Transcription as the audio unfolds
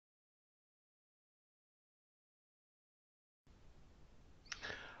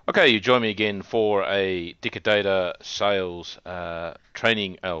Okay, you join me again for a Dicker Data Sales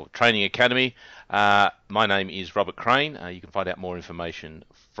training academy. My name is Robert Crane. You can find out more information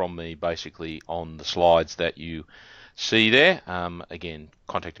from me basically on the slides that you see there. Again,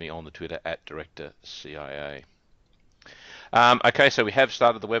 contact me on the Twitter at DirectorCIA. Okay, so we have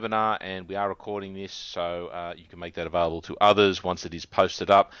started the webinar and we are recording this, so you can make that available to others once it is posted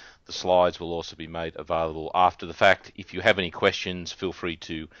up. The slides will also be made available after the fact. If you have any questions, feel free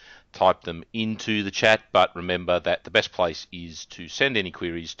to type them into the chat, but remember that the best place is to send any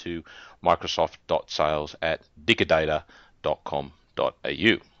queries to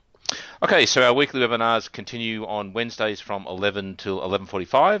microsoft.sales@dickerdata.com.au. Okay, so our weekly webinars continue on Wednesdays from 11 till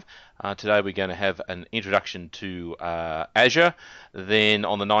 11:45. Today we're going to have an introduction to Azure. Then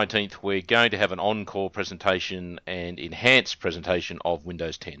on the 19th we're going to have an encore presentation and enhanced presentation of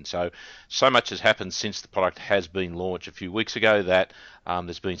Windows 10. So much has happened since the product has been launched a few weeks ago that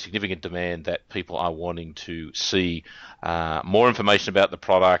there's been significant demand that people are wanting to see more information about the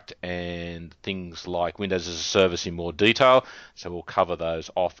product and things like Windows as a service in more detail. So we'll cover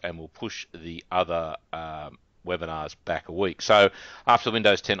those off and we'll push the other webinars back a week. So after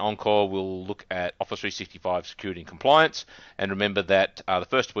Windows 10 Encore, we'll look at Office 365 security and compliance. And remember that the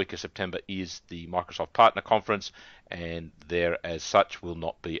first week of September is the Microsoft Partner Conference, and there as such will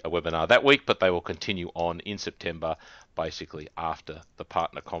not be a webinar that week, but they will continue on in September, basically after the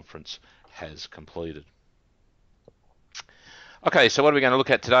Partner Conference has completed. Okay, so what are we going to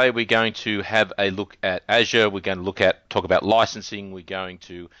look at today? We're going to have a look at Azure. We're going to talk about licensing. We're going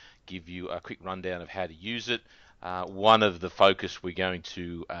to give you a quick rundown of how to use it. One of the focus we're going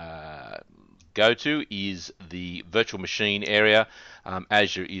to go to is the virtual machine area.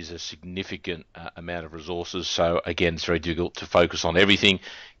 Azure is a significant amount of resources, so again it's very difficult to focus on everything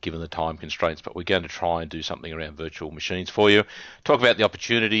given the time constraints, but we're going to try and do something around virtual machines for you. Talk about the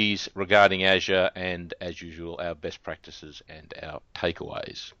opportunities regarding Azure and, as usual, our best practices and our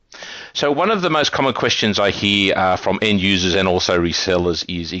takeaways. So one of the most common questions I hear from end users and also resellers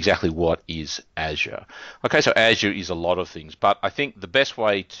is exactly what is Azure? Okay, so Azure is a lot of things, but I think the best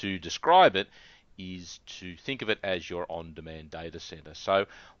way to describe it is to think of it as your on-demand data center. So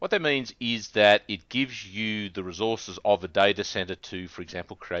what that means is that it gives you the resources of a data center to, for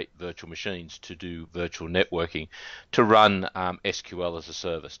example, create virtual machines, to do virtual networking, to run SQL as a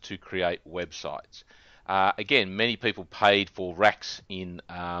service, to create websites. Again, many people paid for racks in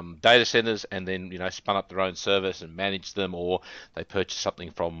data centers and then spun up their own service and managed them, or they purchased something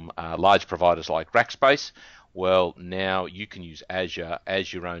from large providers like Rackspace. Well, now you can use Azure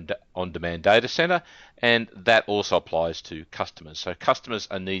as your own on-demand data center, and that also applies to customers. So customers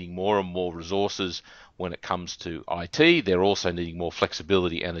are needing more and more resources when it comes to IT. They're also needing more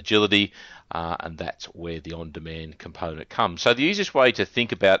flexibility and agility, and that's where the on-demand component comes. So the easiest way to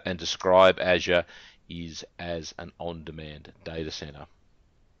think about and describe Azure is as an on-demand data center.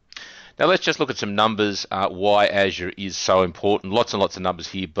 Now let's just look at some numbers, why Azure is so important. Lots and lots of numbers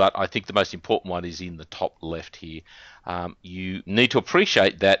here, but I think the most important one is in the top left here. You need to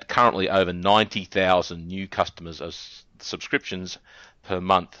appreciate that currently over 90,000 new customers of subscriptions per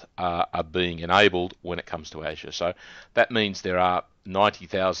month are being enabled when it comes to Azure. So that means there are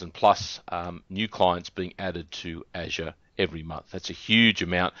 90,000 plus new clients being added to Azure every month. That's a huge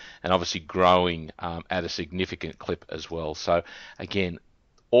amount, and obviously growing at a significant clip as well. So again,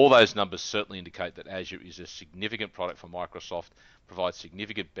 all those numbers certainly indicate that Azure is a significant product for Microsoft, provides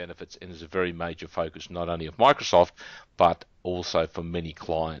significant benefits, and is a very major focus not only of Microsoft, but also for many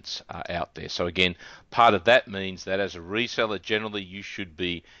clients out there. So again, part of that means that as a reseller, generally you should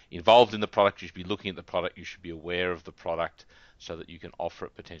be involved in the product, you should be looking at the product, you should be aware of the product so that you can offer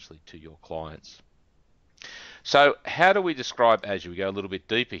it potentially to your clients. So how do we describe Azure? We go a little bit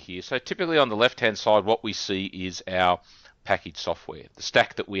deeper here. So typically on the left-hand side, what we see is our packaged software. The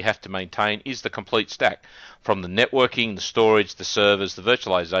stack that we have to maintain is the complete stack, from the networking, the storage, the servers, the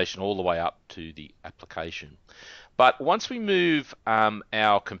virtualization, all the way up to the application. But once we move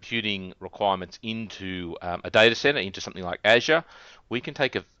our computing requirements into a data center, into something like Azure, we can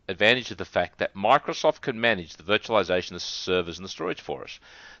take advantage of the fact that Microsoft can manage the virtualization, the servers, and the storage for us.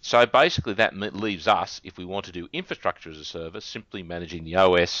 So basically that leaves us, if we want to do infrastructure as a service, simply managing the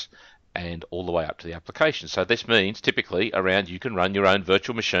OS and all the way up to the application. So this means typically around you can run your own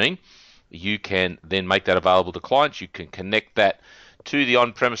virtual machine. You can then make that available to clients. You can connect that to the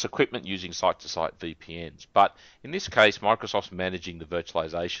on-premise equipment using site-to-site VPNs. But in this case, Microsoft's managing the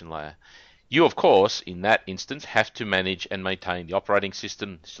virtualization layer. You, of course, in that instance, have to manage and maintain the operating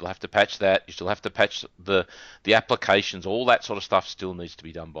system. You still have to patch that. You still have to patch the applications. All that sort of stuff still needs to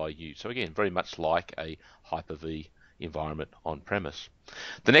be done by you. So again, very much like a Hyper-V environment on-premise.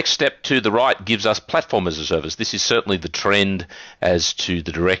 The next step to the right gives us platform as a service. This is certainly the trend as to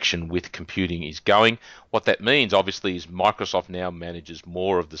the direction with computing is going. What that means, obviously, is Microsoft now manages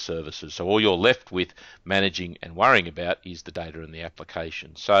more of the services. So all you're left with managing and worrying about is the data and the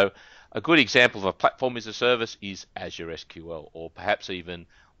application. So a good example of a platform as a service is Azure SQL, or perhaps even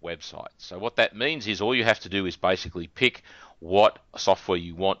websites. So what that means is all you have to do is basically pick what software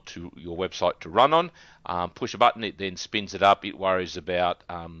you want your website to run on, push a button, it then spins it up. It worries about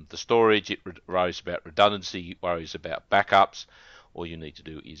the storage, it worries about redundancy, it worries about backups. All you need to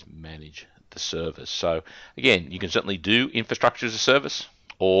do is manage the service. So again, you can certainly do infrastructure as a service,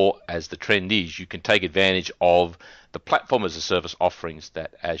 or as the trend is, you can take advantage of the platform as a service offerings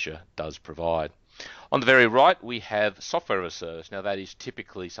that Azure does provide. On the very right, we have software as a service. Now that is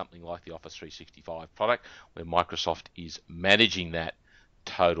typically something like the Office 365 product, where Microsoft is managing that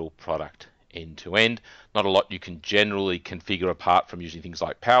total product end to end. Not a lot you can generally configure apart from using things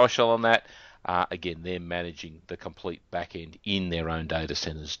like PowerShell on that. Again, they're managing the complete back end in their own data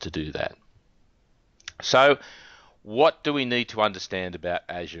centers to do that. So what do we need to understand about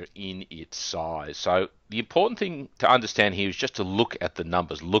Azure in its size? So the important thing to understand here is just to look at the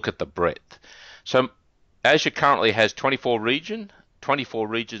numbers, look at the breadth. So Azure currently has 24 regions,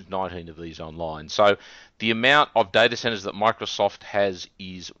 19 of these online. So the amount of data centers that Microsoft has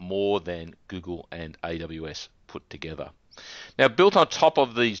is more than Google and AWS put together. Now, built on top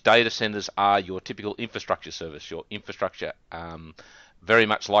of these data centers are your typical infrastructure service, your infrastructure. Very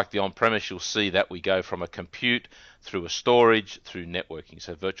much like the on-premise, you'll see that we go from a compute through a storage, through networking.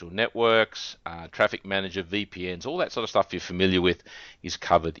 So virtual networks, traffic manager, VPNs, all that sort of stuff you're familiar with is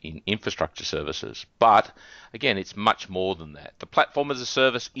covered in infrastructure services. But again, it's much more than that. The platform as a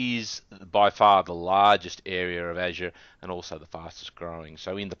service is by far the largest area of Azure and also the fastest growing.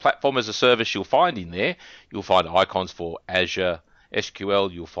 So in the platform as a service, you'll find icons for Azure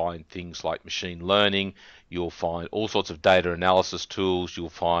SQL, you'll find things like machine learning, you'll find all sorts of data analysis tools, you'll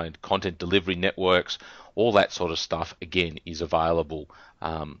find content delivery networks, all that sort of stuff, again, is available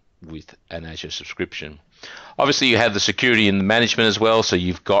with an Azure subscription. Obviously, you have the security and the management as well, so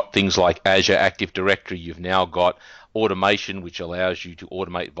you've got things like Azure Active Directory, you've now got automation, which allows you to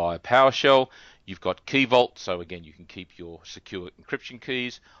automate via PowerShell. You've got Key Vault, so again, you can keep your secure encryption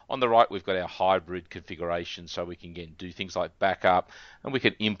keys. On the right, we've got our hybrid configuration, so we can again do things like backup, and we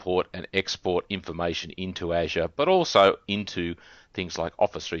can import and export information into Azure, but also into things like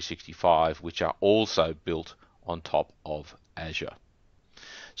Office 365, which are also built on top of Azure.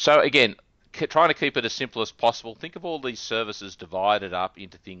 So again, trying to keep it as simple as possible. Think of all these services divided up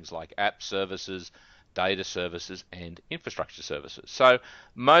into things like app services, data services, and infrastructure services. So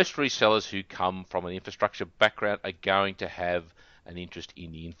most resellers who come from an infrastructure background are going to have an interest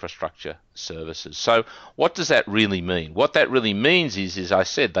in the infrastructure services. So what does that really mean? What that really means is, as I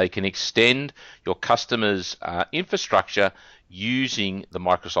said, they can extend your customers' infrastructure using the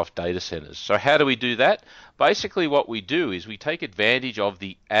Microsoft data centers. So how do we do that? Basically what we do is we take advantage of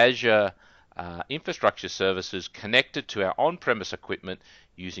the Azure infrastructure services connected to our on-premise equipment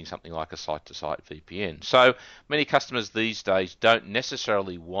using something like a site-to-site VPN. So many customers these days don't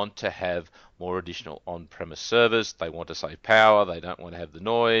necessarily want to have more additional on-premise servers. They want to save power, they don't want to have the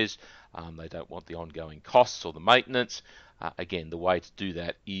noise, they don't want the ongoing costs or the maintenance. Again, the way to do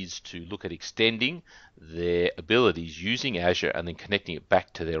that is to look at extending their abilities using Azure and then connecting it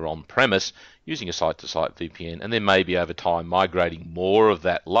back to their on-premise using a site-to-site VPN, and then maybe over time migrating more of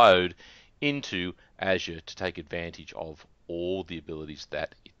that load into Azure to take advantage of all the abilities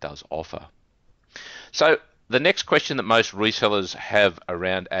that it does offer. So the next question that most resellers have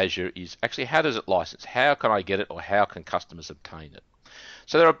around Azure is actually, how does it license? How can I get it, or how can customers obtain it?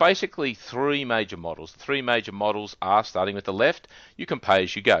 So there are basically three major models. The three major models are, starting with the left, you can pay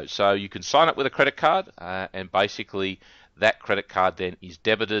as you go. So you can sign up with a credit card and basically that credit card then is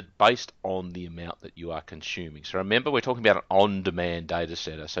debited based on the amount that you are consuming. So remember, we're talking about an on-demand data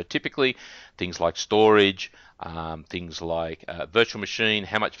center. So typically things like storage, things like virtual machine,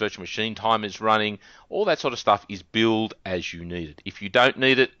 how much virtual machine time is running, all that sort of stuff is billed as you need it. If you don't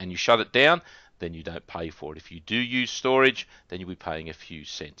need it and you shut it down, then you don't pay for it. If you do use storage, then you'll be paying a few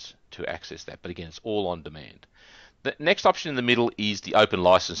cents to access that. But again, it's all on demand. The next option in the middle is the open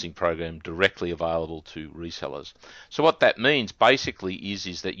licensing program, directly available to resellers. So what that means basically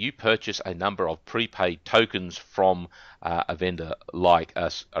is that you purchase a number of prepaid tokens from a vendor like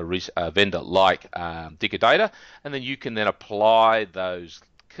Dicker Data, and then you can then apply those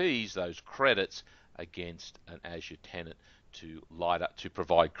keys, those credits, against an Azure tenant to light up, to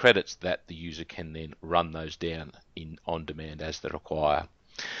provide credits that the user can then run those down on demand as they require.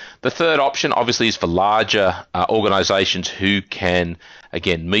 The third option obviously is for larger organizations who can,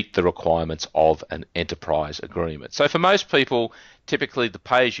 again, meet the requirements of an enterprise agreement. So for most people, typically the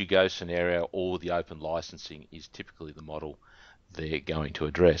pay-as-you-go scenario or the open licensing is typically the model they're going to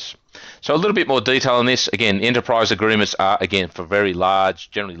address. So a little bit more detail on this. Again, enterprise agreements are, again, for very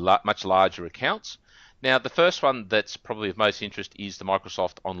large, generally much larger accounts. Now, the first one that's probably of most interest is the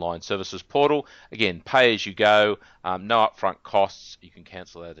Microsoft Online Services Portal. Again, pay as you go, no upfront costs. You can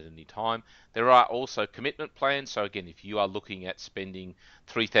cancel that at any time. There are also commitment plans. So again, if you are looking at spending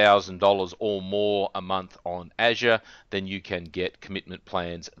 $3,000 or more a month on Azure, then you can get commitment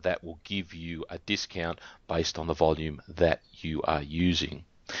plans that will give you a discount based on the volume that you are using.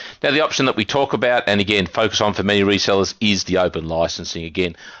 Now, the option that we talk about and again focus on for many resellers is the open licensing.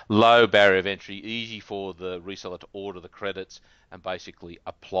 Again, low barrier of entry, easy for the reseller to order the credits and basically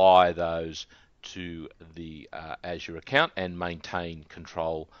apply those to the Azure account and maintain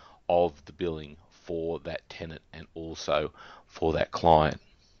control of the billing for that tenant and also for that client.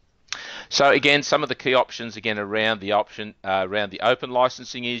 So again, some of the key options again around the open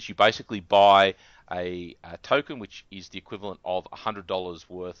licensing is you basically buy a token, which is the equivalent of $100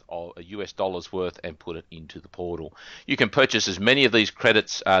 worth of US dollars worth, and put it into the portal. You can purchase as many of these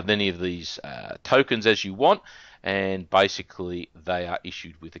credits, many of these tokens as you want, and basically they are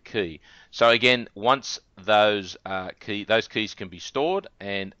issued with a key. So again, once those keys can be stored,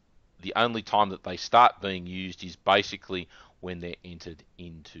 and the only time that they start being used is basically when they're entered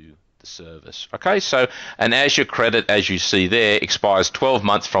into the service. Okay, so an Azure credit, as you see there, expires 12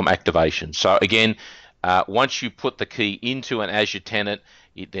 months from activation. So again, once you put the key into an Azure tenant,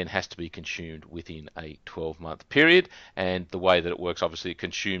 it then has to be consumed within a 12-month period. And the way that it works, obviously, it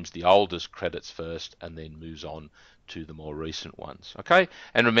consumes the oldest credits first and then moves on to the more recent ones. Okay,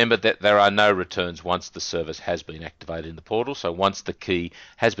 and remember that there are no returns once the service has been activated in the portal. So once the key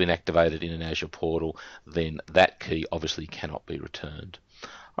has been activated in an Azure portal, then that key obviously cannot be returned.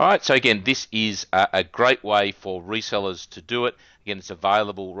 All right, so again, this is a great way for resellers to do it. Again, it's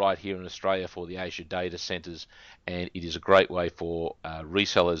available right here in Australia for the Azure data centers, and it is a great way for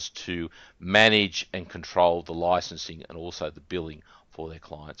resellers to manage and control the licensing and also the billing for their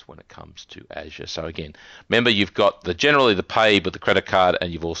clients when it comes to Azure. So again, remember, you've got generally the pay with the credit card,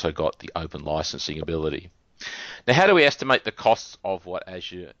 and you've also got the open licensing ability. Now, how do we estimate the costs of what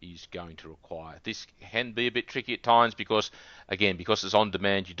Azure is going to require? This can be a bit tricky at times because, again, because it's on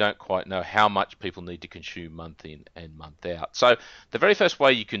demand, you don't quite know how much people need to consume month in and month out. So the very first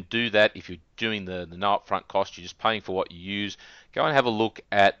way you can do that, if you're doing the no upfront cost, you're just paying for what you use, go and have a look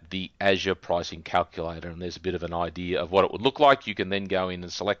at the Azure pricing calculator, and there's a bit of an idea of what it would look like. You can then go in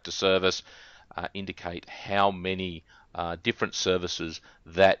and select a service, indicate how many different services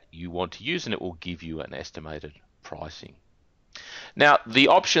that you want to use, and it will give you an estimated pricing. Now, the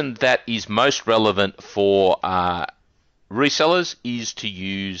option that is most relevant for resellers is to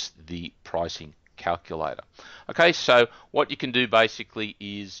use the pricing calculator. Okay, so what you can do basically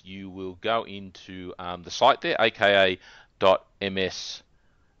is you will go into the site there, aka.ms/Azure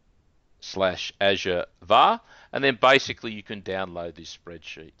var, and then basically you can download this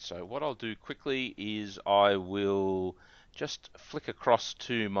spreadsheet. So what I'll do quickly is I will just flick across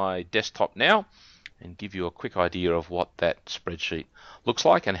to my desktop now and give you a quick idea of what that spreadsheet looks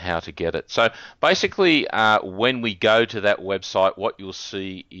like and how to get it. So basically, when we go to that website, what you'll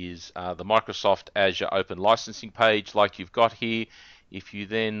see is the Microsoft Azure Open Licensing page like you've got here. If you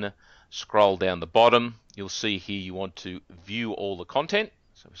then scroll down the bottom, you'll see here you want to view all the content.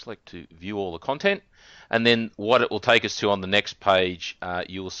 So we select to view all the content, and then what it will take us to on the next page,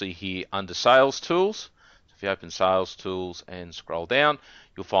 you will see here under Sales Tools. So if you open Sales Tools and scroll down,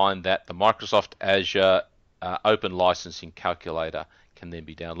 you'll find that the Microsoft Azure Open Licensing Calculator can then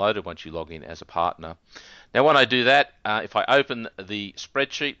be downloaded once you log in as a partner. Now, when I do that, if I open the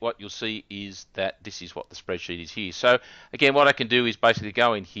spreadsheet, what you'll see is that this is what the spreadsheet is here. So again, what I can do is basically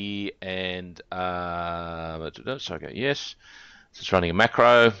go in here and so I go yes. So it's running a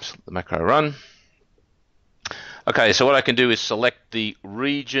macro, so the macro run. Okay, so what I can do is select the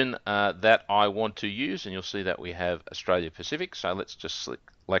region that I want to use, and you'll see that we have Australia Pacific. So let's just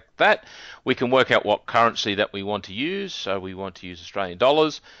select that. We can work out what currency that we want to use. So we want to use Australian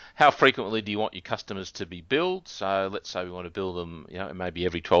dollars. How frequently do you want your customers to be billed? So let's say we want to bill them, maybe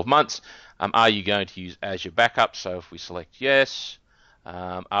every 12 months. Are you going to use Azure Backup? So if we select yes.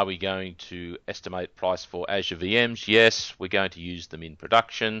 Are we going to estimate price for Azure VMs? Yes, we're going to use them in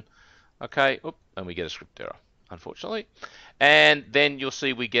production. Okay, and we get a script error, unfortunately. And then you'll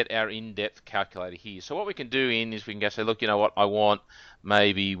see we get our in-depth calculator here. So what we can do is we can go say, look, you know what, I want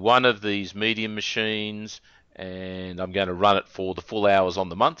maybe one of these medium machines and I'm going to run it for the full hours on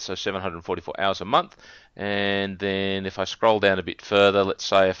the month, so 744 hours a month. And then if I scroll down a bit further, let's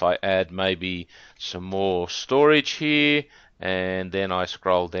say if I add maybe some more storage here, and then I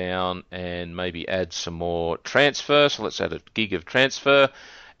scroll down and maybe add some more transfer, so let's add a gig of transfer.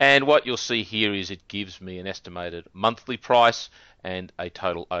 And what you'll see here is it gives me an estimated monthly price and a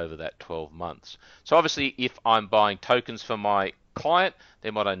total over that 12 months. So obviously if I'm buying tokens for my client,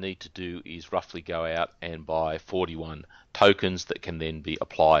 then what I need to do is roughly go out and buy 41 tokens that can then be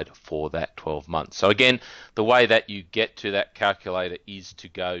applied for that 12 months. So again, the way that you get to that calculator is to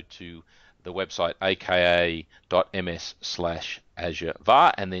go to the website aka.ms/Azure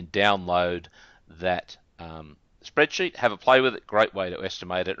var and then download that spreadsheet, have a play with it. Great way to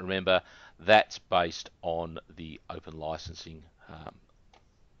estimate it. Remember, that's based on the open licensing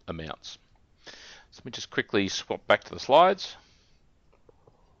amounts. So let me just quickly swap back to the slides.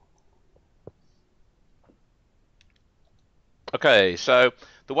 Okay, so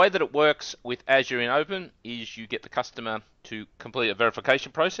the way that it works with Azure in Open is you get the customer to complete a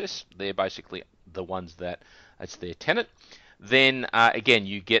verification process. They're basically the ones that it's their tenant. Then again,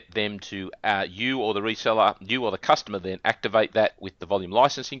 you get them to, you or the reseller, you or the customer then activate that with the volume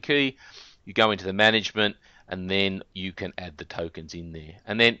licensing key. You go into the management and then you can add the tokens in there.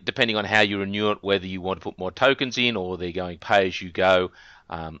 And then depending on how you renew it, whether you want to put more tokens in or they're going pay as you go,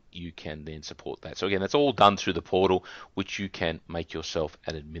 you can then support that. So again, that's all done through the portal, which you can make yourself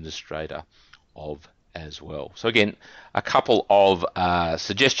an administrator of as well. So again, a couple of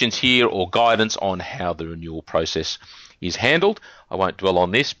suggestions here or guidance on how the renewal process is handled. I won't dwell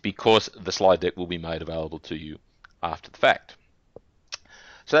on this because the slide deck will be made available to you after the fact.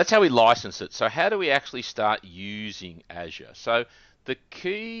 So that's how we license it. So how do we actually start using Azure? So the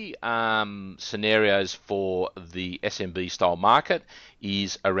key scenarios for the SMB style market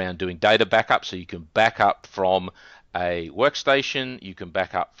is around doing data backup. So you can back up from a workstation, you can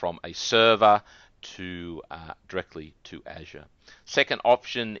back up from a server to directly to Azure. Second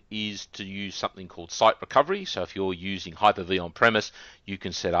option is to use something called site recovery. So if you're using Hyper-V on premise, you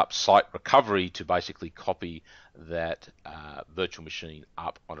can set up site recovery to basically copy that virtual machine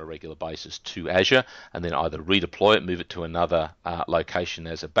up on a regular basis to Azure and then either redeploy it, move it to another location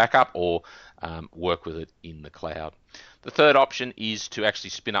as a backup, or work with it in the cloud. The third option is to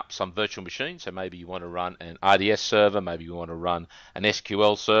actually spin up some virtual machines. So maybe you want to run an RDS server, maybe you want to run an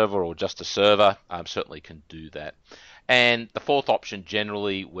SQL server or just a server, certainly can do that. And the fourth option,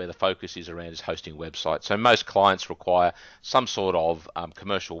 generally where the focus is around, is hosting websites. So most clients require some sort of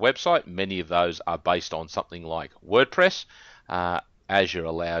commercial website. Many of those are based on something like WordPress. Azure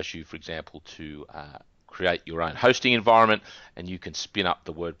allows you, for example, to create your own hosting environment, and you can spin up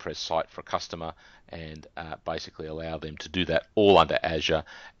the WordPress site for a customer and basically allow them to do that all under Azure.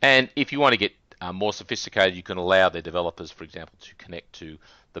 And if you want to get more sophisticated, you can allow their developers, for example, to connect to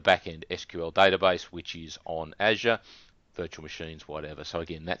the backend SQL database, which is on Azure, virtual machines, whatever. So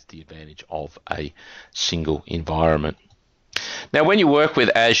again, that's the advantage of a single environment. Now, when you work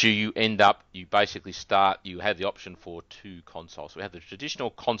with Azure, you basically you have the option for two consoles. We have the traditional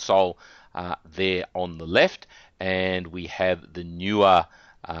console there on the left, and we have the newer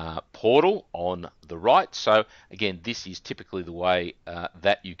portal on the right. So again, this is typically the way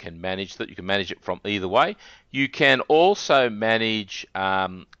that you can manage that. You can manage it from either way. You can also manage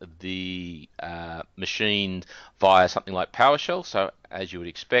the machine via something like PowerShell. So as you would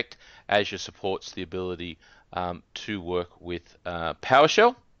expect, Azure supports the ability to work with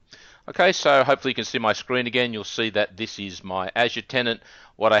PowerShell. Okay, so hopefully you can see my screen again. You'll see that this is my Azure tenant.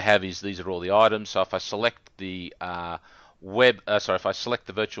 What I have is these are all the items. So if I select the if I select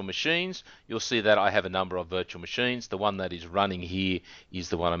the virtual machines, you'll see that I have a number of virtual machines. The one that is running here is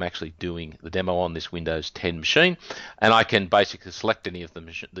the one I'm actually doing the demo on, this Windows 10 machine, and I can basically select any of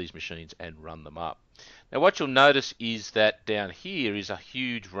these machines and run them up. Now what you'll notice is that down here is a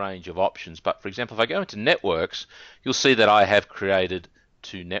huge range of options, but for example, if I go into networks, you'll see that I have created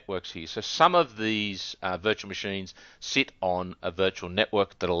two networks here. So some of these virtual machines sit on a virtual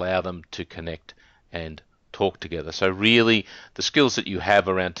network that allow them to connect and talk together. So really the skills that you have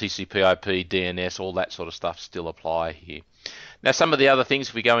around TCP/IP, DNS, all that sort of stuff still apply here. Now some of the other things,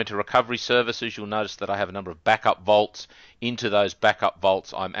 if we go into recovery services, you'll notice that I have a number of backup vaults. Into those backup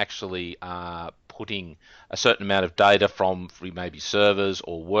vaults I'm actually putting a certain amount of data from maybe servers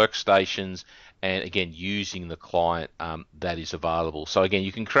or workstations, and again using the client that is available. So again,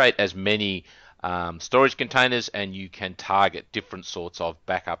 you can create as many storage containers, and you can target different sorts of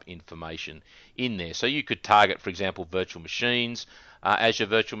backup information in there. So you could target, for example, virtual machines, Azure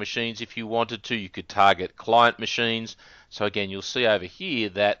virtual machines if you wanted to. You could target client machines. So again, you'll see over here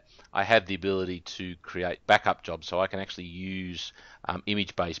that I have the ability to create backup jobs, so I can actually use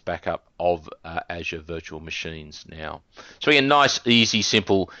image-based backup of Azure virtual machines now. So again, nice, easy,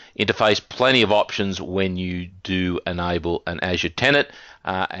 simple interface, plenty of options when you do enable an Azure tenant.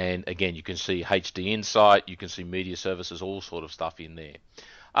 And again, you can see HD Insight, you can see media services, all sort of stuff in there.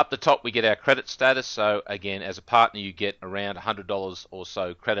 Up the top, we get our credit status. So again, as a partner, you get around $100 or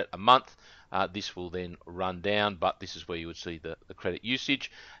so credit a month. This will then run down, but this is where you would see the credit usage.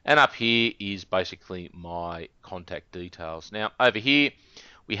 And up here is basically my contact details. Now, over here,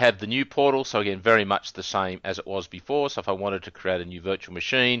 we have the new portal. So again, very much the same as it was before. So if I wanted to create a new virtual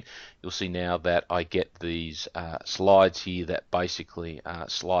machine, you'll see now that I get these slides here that basically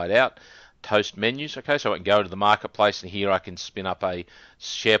slide out. Toast menus. Okay, so I can go to the marketplace, and here I can spin up a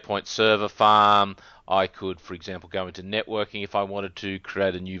SharePoint server farm. I could, for example, go into networking if I wanted to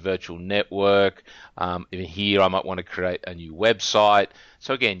create a new virtual network. Even here I might want to create a new website.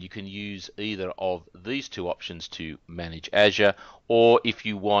 So again, you can use either of these two options to manage Azure, or if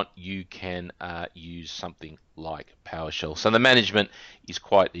you want, you can use something like PowerShell. So the management is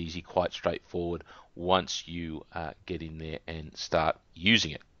quite easy, quite straightforward once you get in there and start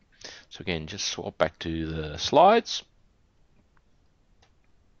using it. So again, just swap back to the slides.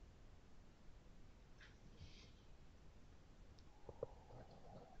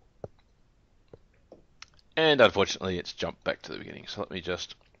 And unfortunately, it's jumped back to the beginning. So let me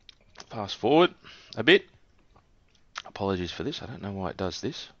just fast forward a bit. Apologies for this. I don't know why it does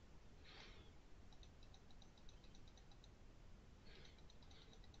this.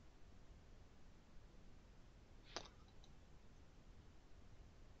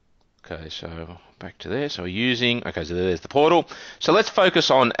 Okay, so back to there. So we're using, okay, so there's the portal. So let's focus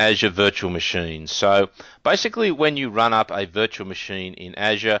on Azure Virtual Machines. So basically when you run up a virtual machine in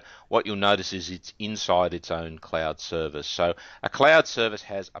Azure, what you'll notice is it's inside its own cloud service. So a cloud service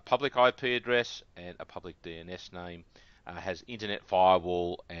has a public IP address and a public DNS name, has internet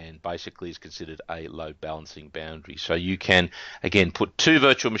firewall, and basically is considered a load balancing boundary. So you can, again, put two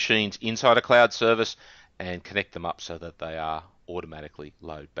virtual machines inside a cloud service and connect them up so that they are automatically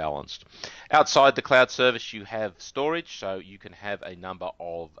load balanced. Outside the cloud service, you have storage, so you can have a number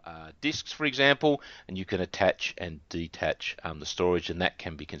of disks, for example, and you can attach and detach the storage, and that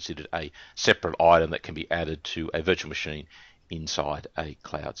can be considered a separate item that can be added to a virtual machine inside a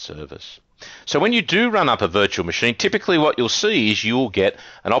cloud service. So when you do run up a virtual machine, typically what you'll see is you'll get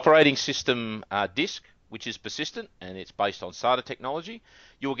an operating system disk, which is persistent, and it's based on SATA technology.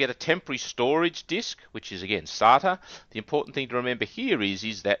 You'll get a temporary storage disk, which is again SATA. The important thing to remember here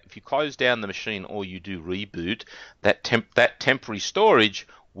is that if you close down the machine or you do reboot, that temporary storage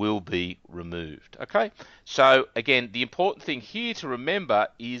will be removed. Okay, so again, the important thing here to remember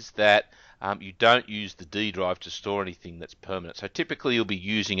is that you don't use the D drive to store anything that's permanent. So typically you'll be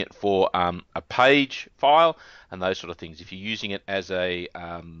using it for a page file and those sort of things. If you're using it as a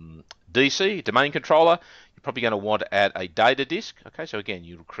DC, domain controller, you're probably going to want to add a data disk. Okay, so again,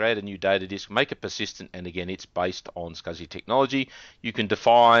 you create a new data disk, make it persistent, and again, it's based on SCSI technology. You can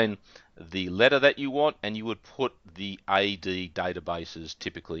define the letter that you want, and you would put the AD databases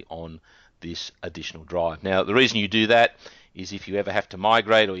typically on this additional drive. Now, the reason you do that is if you ever have to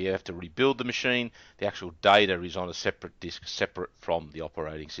migrate or you have to rebuild the machine, the actual data is on a separate disk, separate from the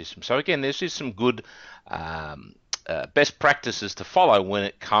operating system. So again, there's just some good best practices to follow when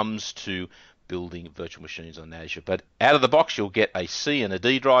it comes to building virtual machines on Azure. But out of the box, you'll get a C and a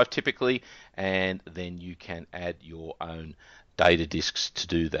D drive typically, and then you can add your own data disks to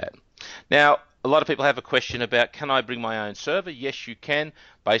do that. Now, a lot of people have a question about, can I bring my own server? Yes, you can.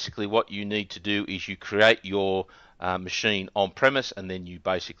 Basically, what you need to do is you create your machine on premise, and then you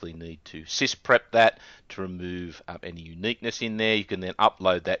basically need to sysprep that to remove any uniqueness in there. You can then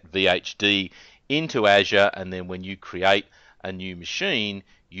upload that VHD into Azure, and then when you create a new machine,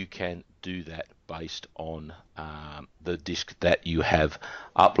 you can do that based on the disk that you have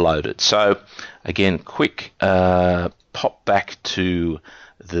uploaded. So again, quick pop back to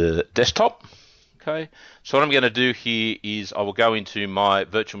the desktop. Okay, so what I'm going to do here is I will go into my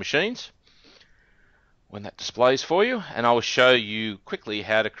virtual machines when that displays for you, and I will show you quickly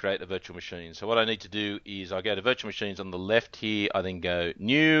how to create a virtual machine. So what I need to do is I go to virtual machines on the left here, I then go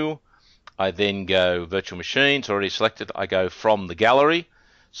new, I then go virtual machines, already selected, I go from the gallery.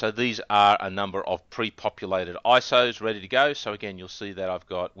 So these are a number of pre-populated ISOs ready to go. So again, you'll see that I've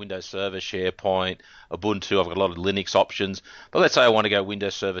got Windows Server, SharePoint, Ubuntu, I've got a lot of Linux options. But let's say I want to go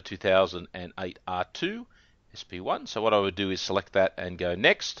Windows Server 2008 R2, SP1. So what I would do is select that and go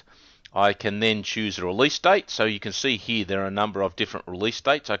next. I can then choose a release date. So you can see here there are a number of different release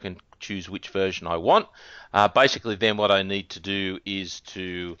dates. I can choose which version I want. Basically then what I need to do is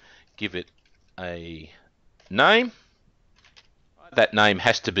to give it a name. That name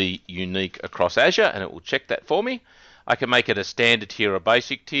has to be unique across Azure, and it will check that for me. I can make it a standard tier or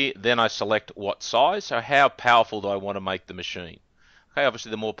basic tier. Then I select what size. So how powerful do I want to make the machine? Okay,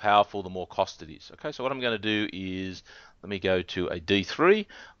 obviously the more powerful, the more cost it is. Okay, so what I'm going to do is, let me go to a D3.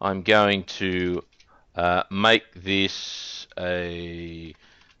 I'm going to make this a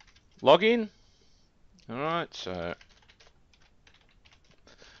login. All right, so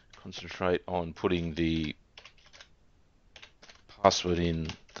concentrate on putting the password in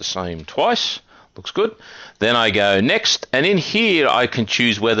the same twice. Looks good. Then I go next, and in here I can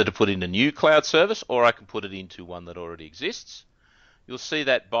choose whether to put in a new cloud service or I can put it into one that already exists. You'll see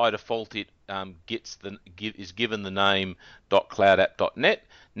that by default it is given the name .cloudapp.net.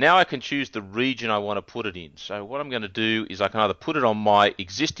 Now I can choose the region I want to put it in. So what I'm going to do is I can either put it on my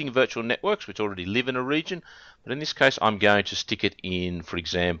existing virtual networks, which already live in a region, but in this case I'm going to stick it in, for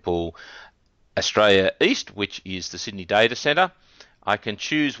example, Australia East, which is the Sydney data center. I can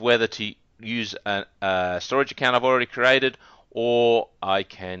choose whether to use a storage account I've already created, or I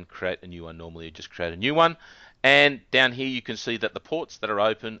can create a new one. Normally you just create a new one. And down here you can see that the ports that are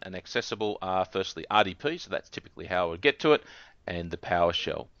open and accessible are firstly RDP, so that's typically how I would get to it, and the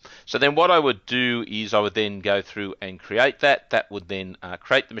PowerShell. So then what I would do is I would then go through and create that. That would then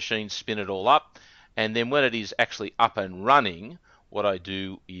create the machine, spin it all up, and then when it is actually up and running, what I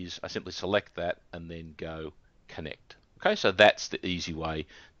do is I simply select that and then go connect. Okay, so that's the easy way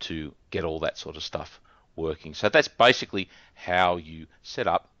to get all that sort of stuff working. So that's basically how you set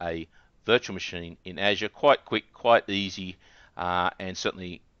up a virtual machine in Azure. Quite quick, quite easy, and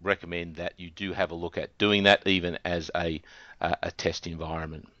certainly recommend that you do have a look at doing that even as a test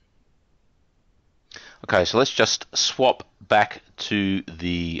environment. Okay, so let's just swap back to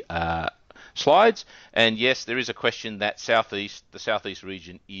the slides. And yes, there is a question that the Southeast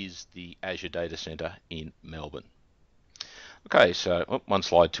region is the Azure data center in Melbourne. Okay, so one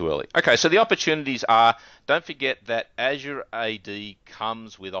slide too early. Okay, so the opportunities are, don't forget that Azure AD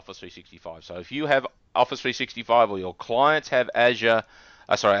comes with Office 365. So if you have Office 365 or your clients have have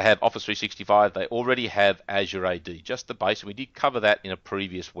Office 365, they already have Azure AD, just the base. We did cover that in a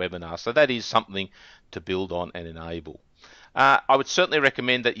previous webinar. So that is something to build on and enable. I would certainly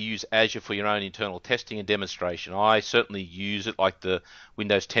recommend that you use Azure for your own internal testing and demonstration. I certainly use it, like the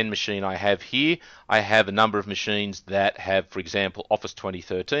Windows 10 machine I have here. I have a number of machines that have, for example, Office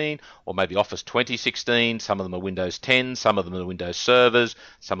 2013 or maybe Office 2016. Some of them are Windows 10, some of them are Windows servers,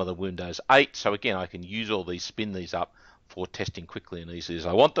 some of them are Windows 8. So again, I can use all these, spin these up for testing quickly and easily as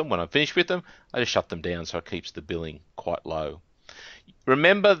I want them. When I'm finished with them, I just shut them down so it keeps the billing quite low.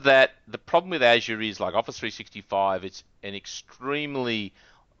 Remember that the problem with Azure is, like Office 365, it's an extremely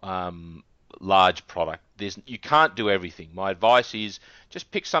large product. You can't do everything. My advice is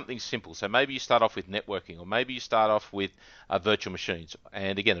just pick something simple. So maybe you start off with networking, or maybe you start off with virtual machines.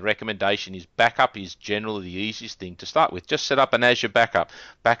 And again, the recommendation is backup is generally the easiest thing to start with. Just set up an Azure backup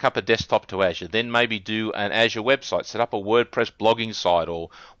a desktop to Azure, then maybe do an Azure website, set up a WordPress blogging site or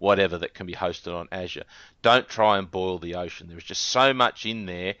whatever that can be hosted on Azure. Don't try and boil the ocean. There's just so much in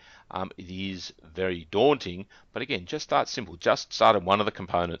there. It is very daunting, but again, just start simple. Just start on one of the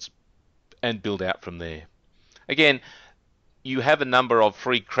components and build out from there. Again, you have a number of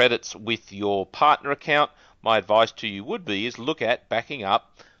free credits with your partner account. My advice to you would be is look at backing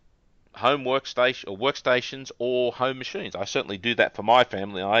up home workstations or home machines. I certainly do that for my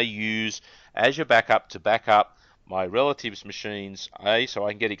family. I use Azure Backup to back up my relatives' machines, so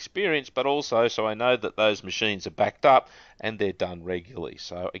I can get experience, but also so I know that those machines are backed up and they're done regularly.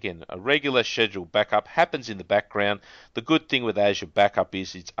 So again, a regular scheduled backup happens in the background. The good thing with Azure Backup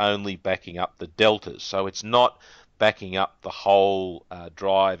is it's only backing up the deltas, so it's not backing up the whole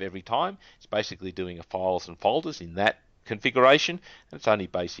drive every time. It's basically doing a files and folders in that configuration, and it's only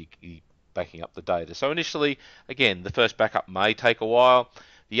basically backing up the data. So initially, again, the first backup may take a while.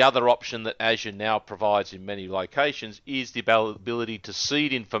 The other option that Azure now provides in many locations is the ability to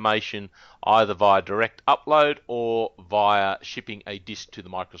seed information either via direct upload or via shipping a disk to the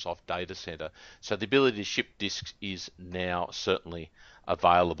Microsoft data center. So the ability to ship disks is now certainly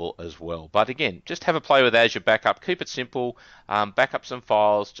available as well. But again, just have a play with Azure Backup. Keep it simple. Back up some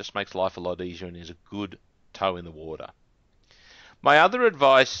files just makes life a lot easier and is a good toe in the water. My other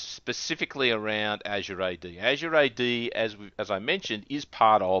advice specifically around Azure AD. Azure AD, as I mentioned, is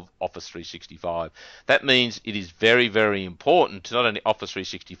part of Office 365. That means it is very, very important to not only Office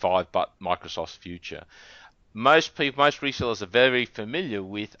 365 but Microsoft's future. Most resellers are very familiar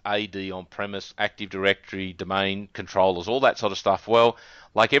with AD on-premise, Active Directory, domain controllers, all that sort of stuff. Well,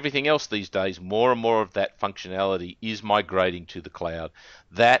 like everything else these days, more and more of that functionality is migrating to the cloud.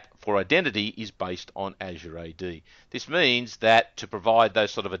 That, for identity, is based on Azure AD. This means that to provide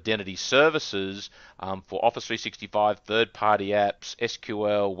those sort of identity services for Office 365, third-party apps,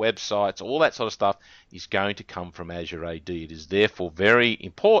 SQL, websites, all that sort of stuff is going to come from Azure AD. It is therefore very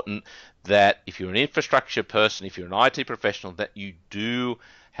important that if you're an infrastructure person, if you're an IT professional, that you do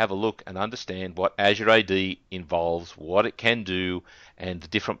have a look and understand what Azure AD involves, what it can do, and the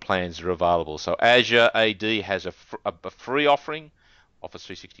different plans that are available. So Azure AD has a free offering, Office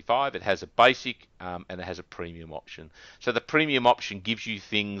 365. It has a basic and it has a premium option. So the premium option gives you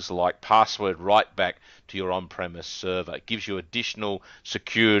things like password right back to your on-premise server. It gives you additional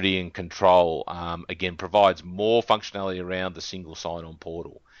security and control. Again, provides more functionality around the single sign-on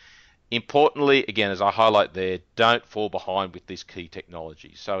portal. Importantly, again, as I highlight there, don't fall behind with this key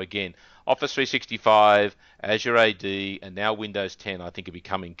technology. So again, Office 365, Azure AD, and now Windows 10, I think are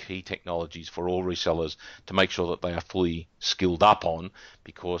becoming key technologies for all resellers to make sure that they are fully skilled up on,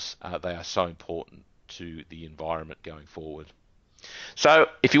 because they are so important to the environment going forward. So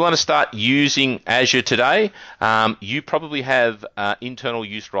if you want to start using Azure today, you probably have internal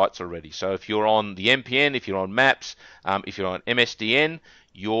use rights already. So if you're on the MPN, if you're on Maps, if you're on MSDN,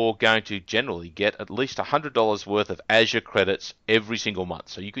 you're going to generally get at least $100 worth of Azure credits every single month.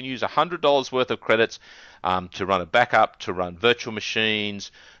 So you can use $100 worth of credits to run a backup, to run virtual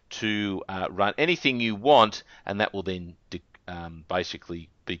machines, to run anything you want, and that will then basically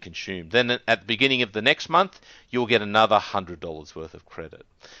be consumed. Then at the beginning of the next month, you'll get another $100 worth of credit.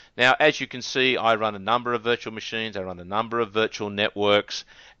 Now, as you can see, I run a number of virtual machines, I run a number of virtual networks,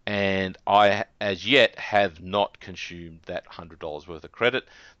 and I, as yet, have not consumed that $100 worth of credit.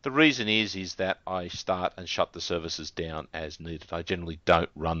 The reason is that I start and shut the services down as needed. I generally don't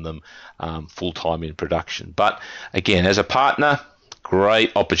run them full-time in production. But again, as a partner,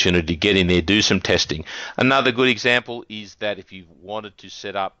 great opportunity to get in there, do some testing. Another good example is that if you wanted to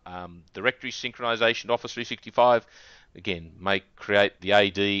set up directory synchronization to Office 365, again, create the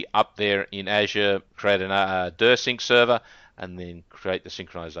AD up there in Azure, create a DirSync server, and then create the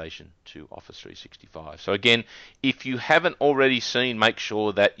synchronization to Office 365. So again, if you haven't already seen, make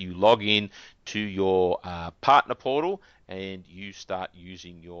sure that you log in to your partner portal and you start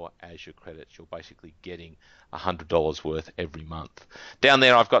using your Azure credits. You're basically getting $100 worth every month. Down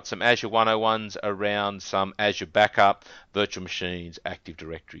there, I've got some Azure 101s around some Azure backup, virtual machines, Active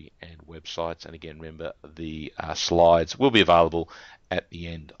Directory, and websites. And again, remember, the slides will be available at the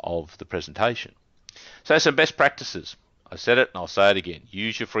end of the presentation. So some best practices. I said it and I'll say it again.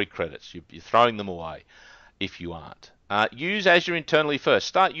 Use your free credits. You're throwing them away if you aren't. Use Azure internally first.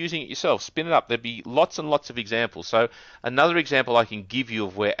 Start using it yourself. Spin it up. There'll be lots and lots of examples. So another example I can give you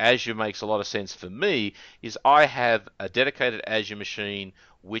of where Azure makes a lot of sense for me is I have a dedicated Azure machine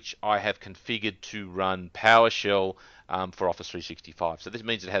which I have configured to run PowerShell for Office 365. So this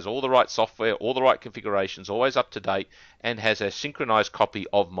means it has all the right software, all the right configurations, always up to date, and has a synchronized copy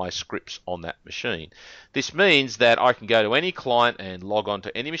of my scripts on that machine. This means that I can go to any client and log on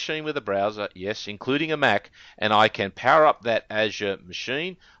to any machine with a browser, yes, including a Mac, and I can power up that Azure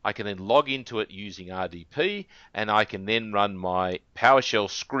machine. I can then log into it using RDP, and I can then run my PowerShell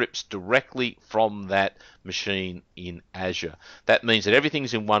scripts directly from that machine in Azure. That means that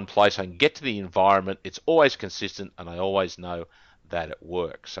everything's in one place. I can get to the environment. It's always consistent, and I always know that it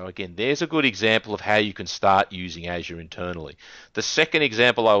works. So again, there's a good example of how you can start using Azure internally. The second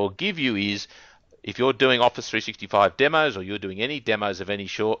example I will give you is if you're doing Office 365 demos or you're doing any demos of any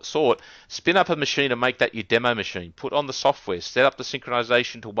sort, spin up a machine and make that your demo machine. Put on the software, set up the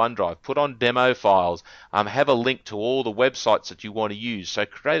synchronization to OneDrive, put on demo files, have a link to all the websites that you want to use. So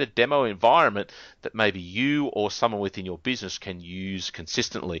create a demo environment that maybe you or someone within your business can use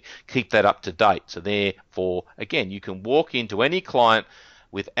consistently. Keep that up to date. So therefore, again, you can walk into any client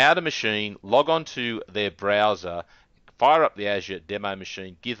without a machine, log on to their browser, fire up the Azure demo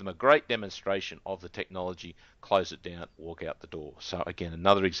machine, give them a great demonstration of the technology, close it down, walk out the door. So again,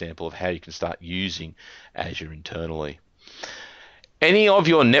 another example of how you can start using Azure internally. Any of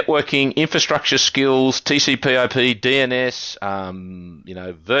your networking infrastructure skills, TCP/IP, DNS,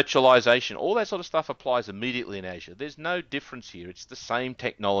 virtualization, all that sort of stuff applies immediately in Azure. There's no difference here. It's the same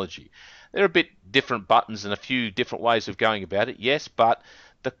technology. There are a bit different buttons and a few different ways of going about it, yes, but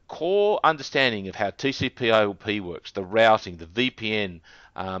the core understanding of how TCP/IP works, the routing, the VPN,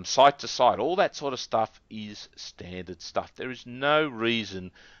 site to site, all that sort of stuff is standard stuff. There is no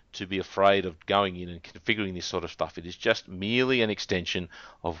reason to be afraid of going in and configuring this sort of stuff. It is just merely an extension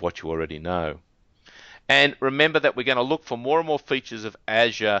of what you already know. And remember that we're going to look for more and more features of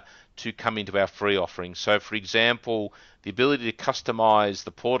Azure to come into our free offering. So for example, the ability to customize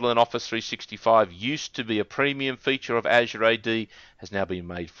the portal in Office 365 used to be a premium feature of Azure AD, has now been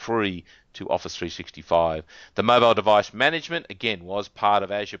made free to Office 365. The mobile device management, again, was part of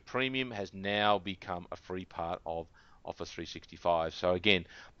Azure Premium, has now become a free part of Office 365. So again,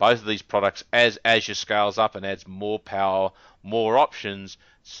 both of these products, as Azure scales up and adds more power, more options,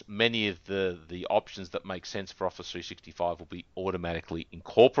 many of the options that make sense for Office 365 will be automatically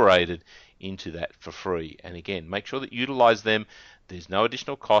incorporated into that for free. And again, make sure that you utilize them. There's no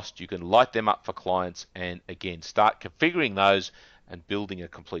additional cost. You can light them up for clients and again, start configuring those and building a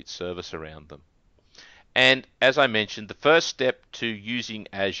complete service around them. And as I mentioned, the first step to using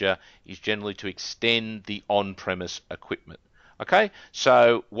Azure is generally to extend the on-premise equipment. Okay,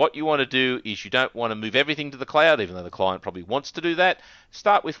 so what you want to do is you don't want to move everything to the cloud, even though the client probably wants to do that.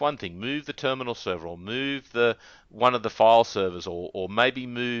 Start with one thing: move the terminal server, or move one of the file servers, or maybe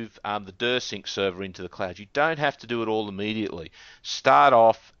move the DirSync server into the cloud. You don't have to do it all immediately. Start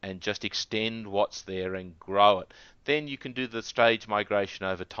off and just extend what's there and grow it. Then you can do the stage migration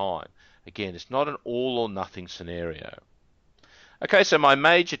over time. Again, it's not an all or nothing scenario. Okay, so my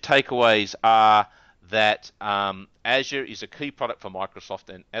major takeaways are that Azure is a key product for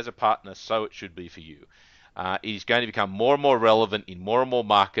Microsoft, and as a partner, so it should be for you. It is going to become more and more relevant in more and more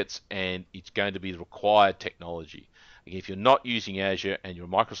markets, and it's going to be the required technology. Again, if you're not using Azure and you're a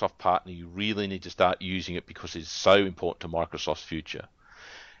Microsoft partner, you really need to start using it because it's so important to Microsoft's future.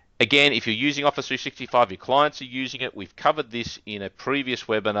 Again, if you're using Office 365, your clients are using it. We've covered this in a previous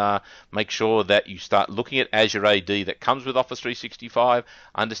webinar. Make sure that you start looking at Azure AD that comes with Office 365,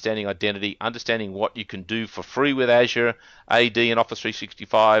 understanding identity, understanding what you can do for free with Azure AD and Office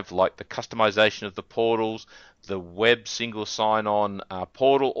 365, like the customization of the portals, the web single sign-on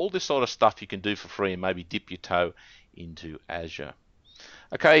portal, all this sort of stuff you can do for free and maybe dip your toe into Azure.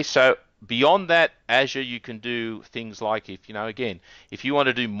 Okay, so beyond that, Azure, you can do things like if you want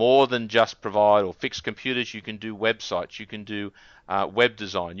to do more than just provide or fix computers, you can do websites, you can do web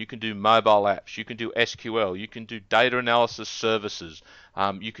design, you can do mobile apps, you can do SQL, you can do data analysis services,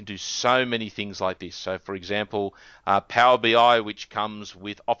 you can do so many things like this. So for example, Power BI, which comes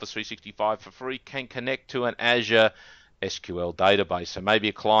with Office 365 for free, can connect to an Azure SQL database. So maybe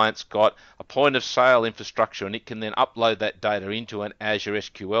a client's got a point of sale infrastructure and it can then upload that data into an Azure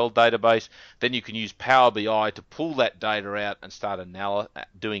SQL database. Then you can use Power BI to pull that data out and start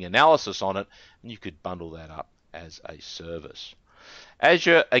doing analysis on it, and you could bundle that up as a service.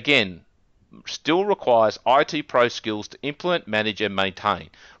 Azure, again, still requires IT pro skills to implement, manage, and maintain.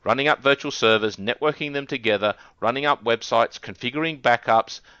 Running up virtual servers, networking them together, running up websites, configuring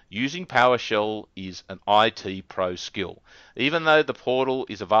backups, using PowerShell is an IT pro skill. Even though the portal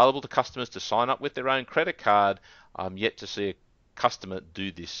is available to customers to sign up with their own credit card, I'm yet to see a customer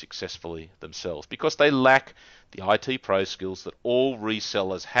do this successfully themselves because they lack the IT pro skills that all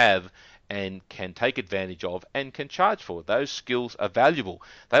resellers have and can take advantage of and can charge for. Those skills are valuable.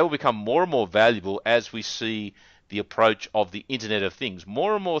 They will become more and more valuable as we see the approach of the Internet of Things.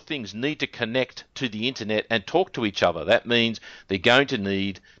 More and more things need to connect to the Internet and talk to each other. That means they're going to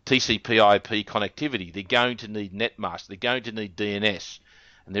need TCP/IP connectivity. They're going to need netmask. They're going to need DNS.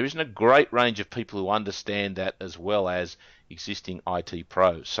 And there isn't a great range of people who understand that as well as existing IT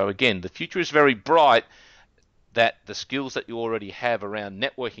pros. So again, the future is very bright that the skills that you already have around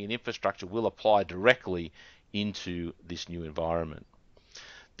networking and infrastructure will apply directly into this new environment.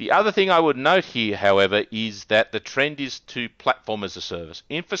 The other thing I would note here, however, is that the trend is to platform as a service.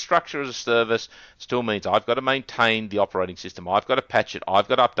 Infrastructure as a service still means I've got to maintain the operating system, I've got to patch it, I've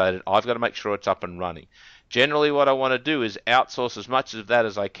got to update it, I've got to make sure it's up and running. Generally, what I want to do is outsource as much of that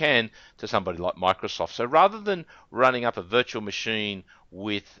as I can to somebody like Microsoft. So rather than running up a virtual machine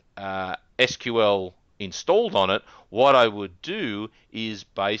with SQL installed on it, what I would do is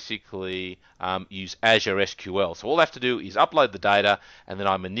basically use Azure SQL. So all I have to do is upload the data and then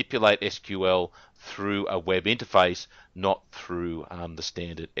I manipulate SQL through a web interface, not through the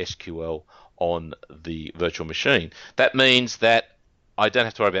standard SQL on the virtual machine. That means that I don't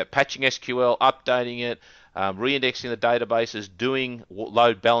have to worry about patching SQL, updating it, re-indexing the databases, doing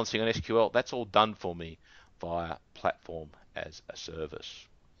load balancing on SQL. That's all done for me via platform as a service.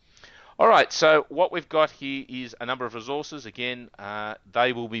 All right, so what we've got here is a number of resources. Again,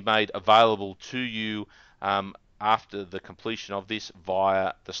 they will be made available to you after the completion of this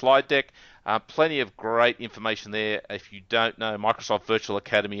via the slide deck. Plenty of great information there. If you don't know, Microsoft Virtual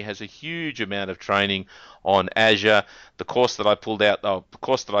Academy has a huge amount of training on Azure. The course that I pulled out, the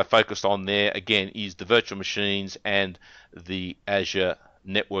course that I focused on there, again, is the virtual machines and the Azure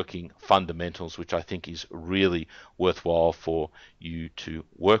networking fundamentals, which I think is really worthwhile for you to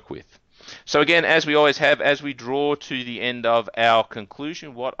work with. So again, as we always have, as we draw to the end of our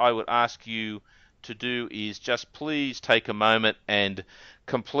conclusion, what I would ask you to do is just please take a moment and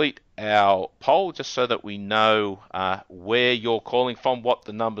complete our poll, just so that we know where you're calling from, what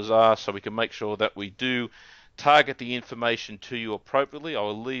the numbers are, so we can make sure that we do target the information to you appropriately. I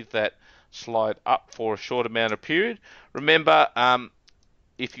will leave that slide up for a short amount of period. Remember,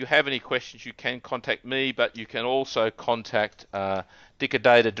 if you have any questions, you can contact me, but you can also contact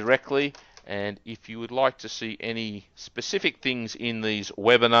Data directly. And if you would like to see any specific things in these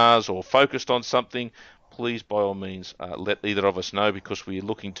webinars or focused on something, please by all means let either of us know, because we're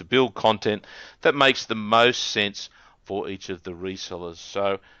looking to build content that makes the most sense for each of the resellers.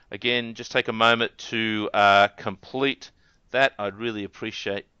 So again, just take a moment to complete that. I'd really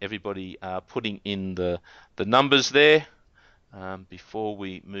appreciate everybody putting in the numbers there before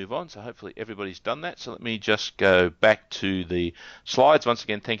we move on. So hopefully everybody's done that. So let me just go back to the slides. Once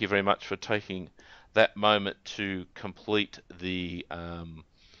again, thank you very much for taking that moment to complete the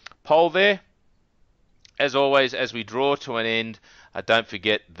poll there. As always, as we draw to an end, don't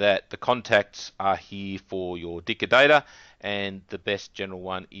forget that the contacts are here for your Dicker Data, and the best general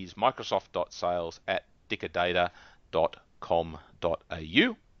one is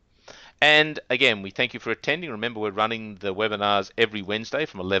microsoft.sales@dickerdata.com.au. And again, we thank you for attending. Remember, we're running the webinars every Wednesday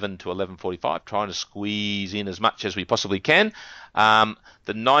from 11 to 11:45, trying to squeeze in as much as we possibly can.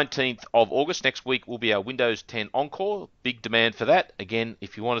 The 19th of August, next week, will be our Windows 10 Encore. Big demand for that. Again,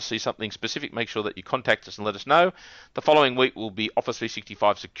 if you want to see something specific, make sure that you contact us and let us know. The following week will be Office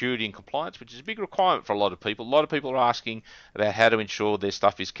 365 security and compliance, which is a big requirement for a lot of people. A lot of people are asking about how to ensure their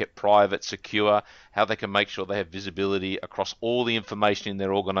stuff is kept private, secure, how they can make sure they have visibility across all the information in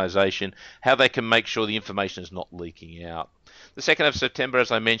their organization, how they can make sure the information is not leaking out. The 2nd of September,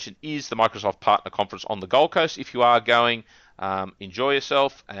 as I mentioned, is the Microsoft Partner Conference on the Gold Coast. If you are going, enjoy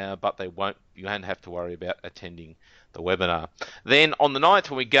yourself, but you won't have to worry about attending the webinar. Then on the 9th,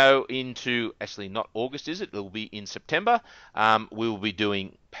 when we go into, actually not August, is it? It will be in September, we will be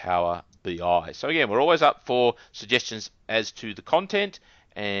doing Power BI. So again, we're always up for suggestions as to the content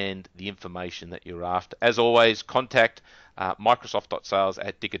and the information that you're after. As always, contact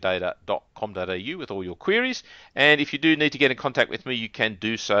microsoft.sales@dickerdata.com.au with all your queries. And if you do need to get in contact with me, you can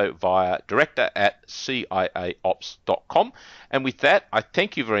do so via director@ciaops.com. And with that, I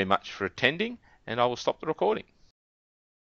thank you very much for attending, and I will stop the recording.